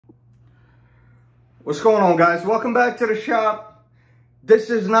What's going on, guys? Welcome back to the shop.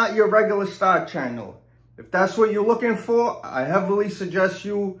 This is not your regular stock channel. If that's what you're looking for, I heavily suggest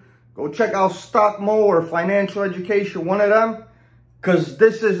you go check out Stockmo or Financial Education, one of them, because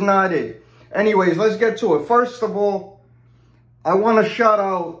this is not it. Anyways, let's get to it. First of all, I want to shout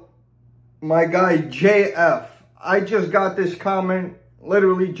out my guy JF. I just got this comment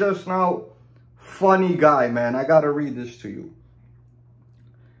literally just now. Funny guy, man. I got to read this to you.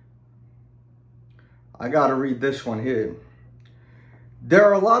 I got to read this one here. There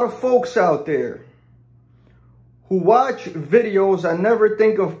are a lot of folks out there who watch videos and never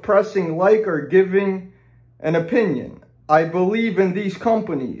think of pressing like or giving an opinion. I believe in these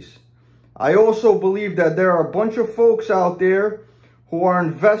companies. I also believe that there are a bunch of folks out there who are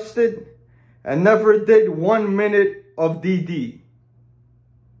invested and never did 1 minute of DD.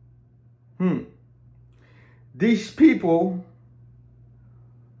 These people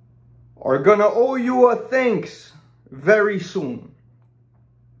are gonna owe you a thanks very soon.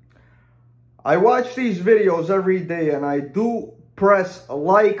 I watch these videos every day and I do press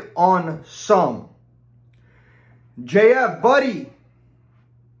like on some. JF, buddy,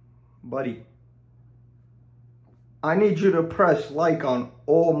 I need you to press like on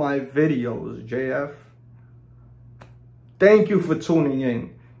all my videos, JF. Thank you for tuning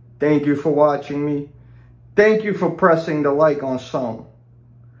in. Thank you for watching me. Thank you for pressing the like on some.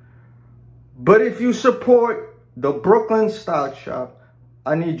 But if you support the Brooklyn Stock Shop,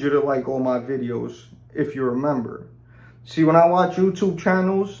 I need you to like all my videos if you remember. See, when I watch YouTube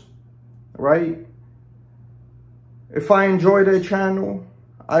channels, right? If I enjoy their channel,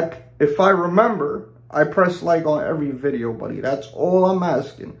 if I remember, I press like on every video, buddy. That's all I'm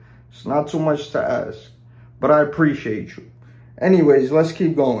asking. It's not too much to ask, but I appreciate you. Anyways, let's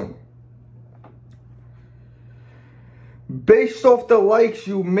keep going. Based off the likes,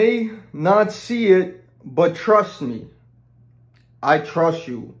 you may not see it, but trust me, I trust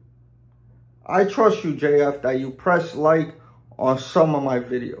you. I trust you, JF, that you press like on some of my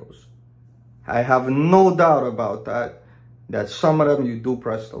videos. I have no doubt about that some of them you do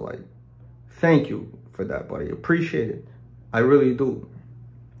press the like. Thank you for that, buddy. Appreciate it. I really do.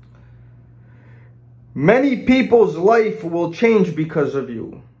 Many people's life will change because of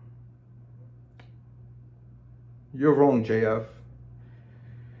you. You're wrong, JF.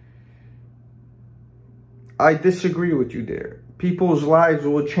 I disagree with you there. People's lives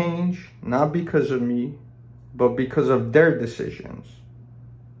will change, not because of me, but because of their decisions.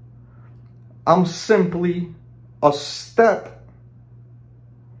 I'm simply a step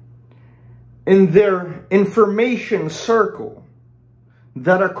in their information circle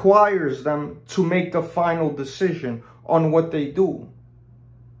that acquires them to make the final decision on what they do.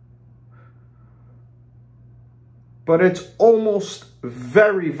 But it's almost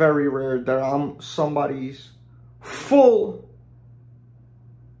very, very rare that I'm somebody's full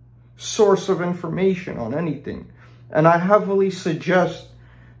source of information on anything. And I heavily suggest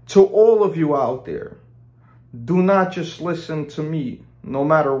to all of you out there, do not just listen to me, no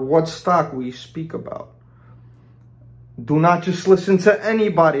matter what stock we speak about. Do not just listen to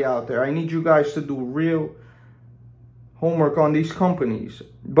anybody out there. I need you guys to do real homework on these companies.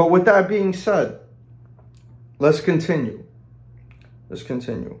 But with that being said, let's continue. Let's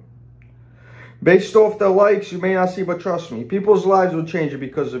continue. Based off the likes, you may not see, but trust me, people's lives will change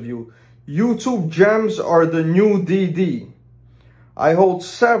because of you. YouTube gems are the new DD. I hold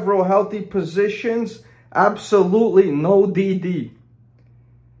several healthy positions. Absolutely no DD.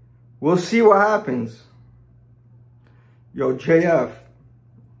 We'll see what happens. Yo, JF,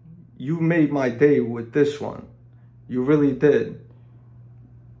 you made my day with this one. You really did.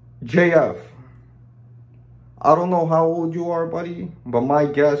 JF, I don't know how old you are, buddy, but my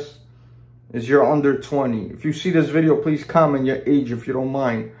guess is you're under 20. If you see this video, please comment your age if you don't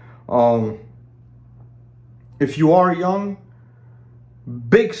mind. If you are young,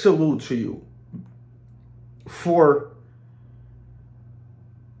 big salute to you for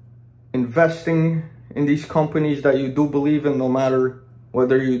investing in these companies that you do believe in, no matter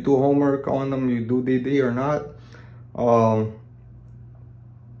whether you do homework on them, you do DD or not.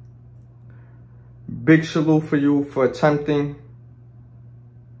 Big salute for you for attempting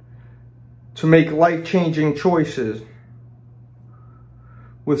to make life-changing choices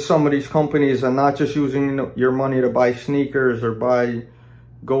with some of these companies and not just using your money to buy sneakers or buy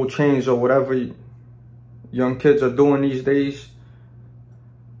gold chains or whatever young kids are doing these days.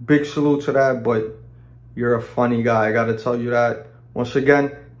 Big salute to that, but you're a funny guy. I got to tell you that. Once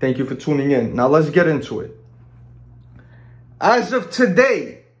again, thank you for tuning in. Now let's get into it. As of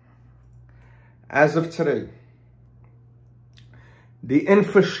today, the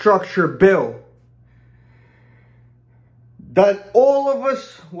infrastructure bill that all of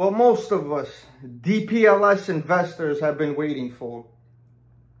us, well, most of us, DPLS investors have been waiting for,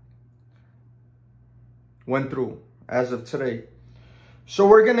 went through as of today. So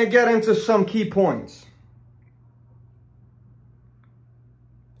we're going to get into some key points.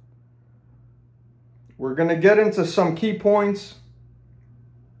 We're going to get into some key points.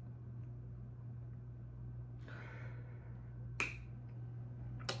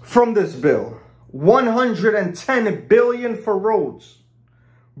 From this bill. 110 billion for roads,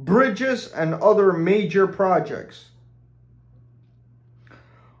 bridges, and other major projects.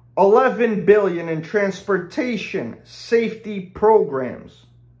 11 billion in transportation safety programs.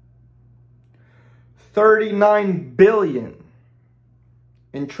 39 billion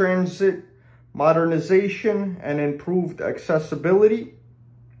in transit modernization and improved accessibility.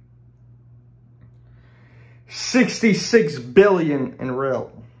 66 billion in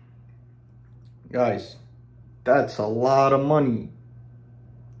rail. Guys, that's a lot of money.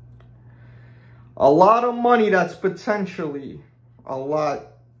 A lot of money that's potentially a lot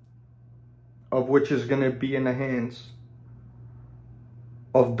of which is going to be in the hands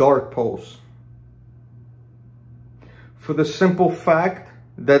of dark posts. For the simple fact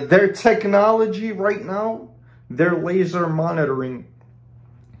that their technology right now, their laser monitoring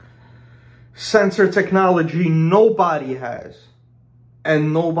sensor technology, nobody has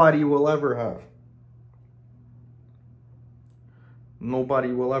and nobody will ever have.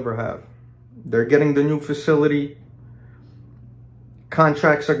 Nobody will ever have. They're getting the new facility.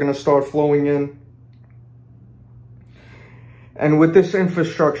 Contracts are going to start flowing in. And with this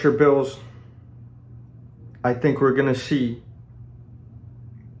infrastructure bills, I think we're going to see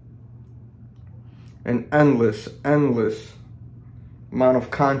an endless amount of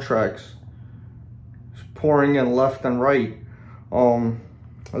contracts pouring in left and right.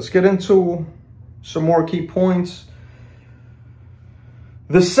 Let's get into some more key points.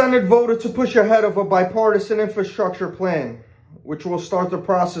 The Senate voted to push ahead of a bipartisan infrastructure plan, which will start the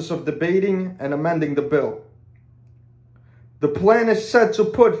process of debating and amending the bill. The plan is set to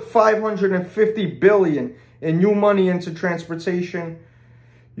put $550 billion in new money into transportation,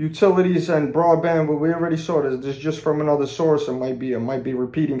 utilities, and broadband. But we already saw this. This is just from another source. I might be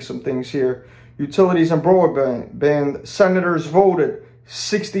repeating some things here. Utilities and broadband. Senators voted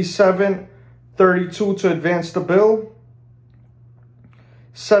 67-32 to advance the bill.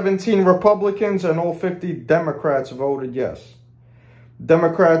 17 Republicans and all 50 Democrats voted yes.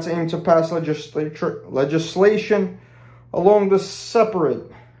 Democrats aim to pass legislation along the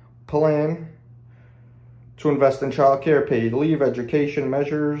separate plan to invest in child care, paid leave, education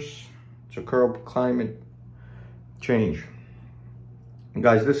measures to curb climate change. And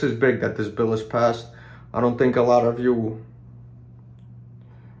guys, this is big that this bill is passed. I don't think a lot of you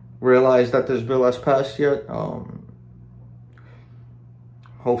realize that this bill has passed yet.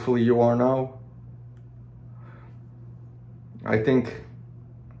 Hopefully you are now. I'm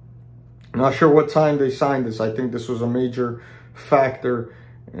not sure what time they signed this. I think this was a major factor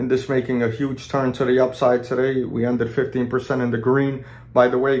in this making a huge turn to the upside today. We ended 15% in the green. By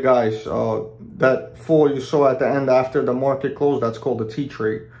the way, guys, that fall you saw at the end after the market closed, that's called a T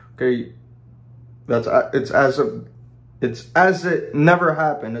trade. Okay, it's as it never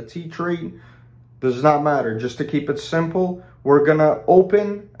happened. A T trade does not matter. Just to keep it simple, we're gonna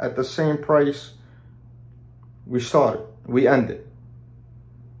open at the same price we started, we ended.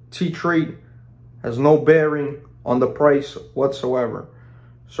 T trade has no bearing on the price whatsoever.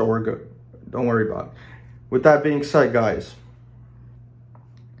 So we're good. Don't worry about it. With that being said, guys,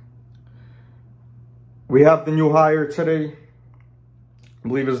 we have the new hire today. I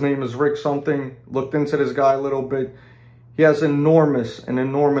believe his name is Rick something. Looked into this guy a little bit. He has an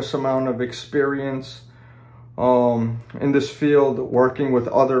enormous amount of experience in this field, working with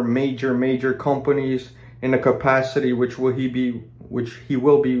other major companies in a capacity which he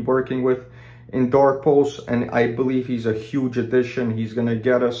will be working with in dark posts, and I believe he's a huge addition. He's gonna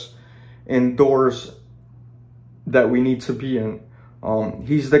get us indoors that we need to be in.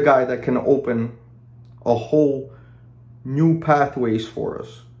 He's the guy that can open a whole new pathways for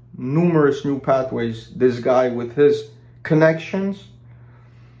us, numerous new pathways. This guy, with his connections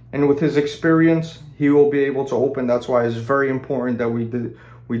and with his experience, he will be able to open. That's why it's very important that we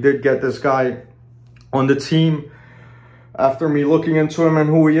did get this guy on the team after me looking into him and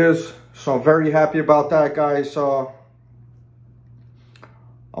who he is. So I'm very happy about that, guys. I'm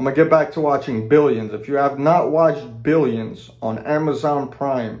gonna get back to watching Billions. If you have not watched Billions on Amazon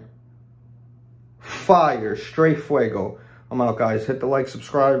Prime, fire, straight fuego. I'm out, guys. Hit the like,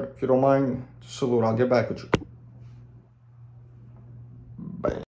 subscribe if you don't mind. Salute. I'll get back with you. Bye.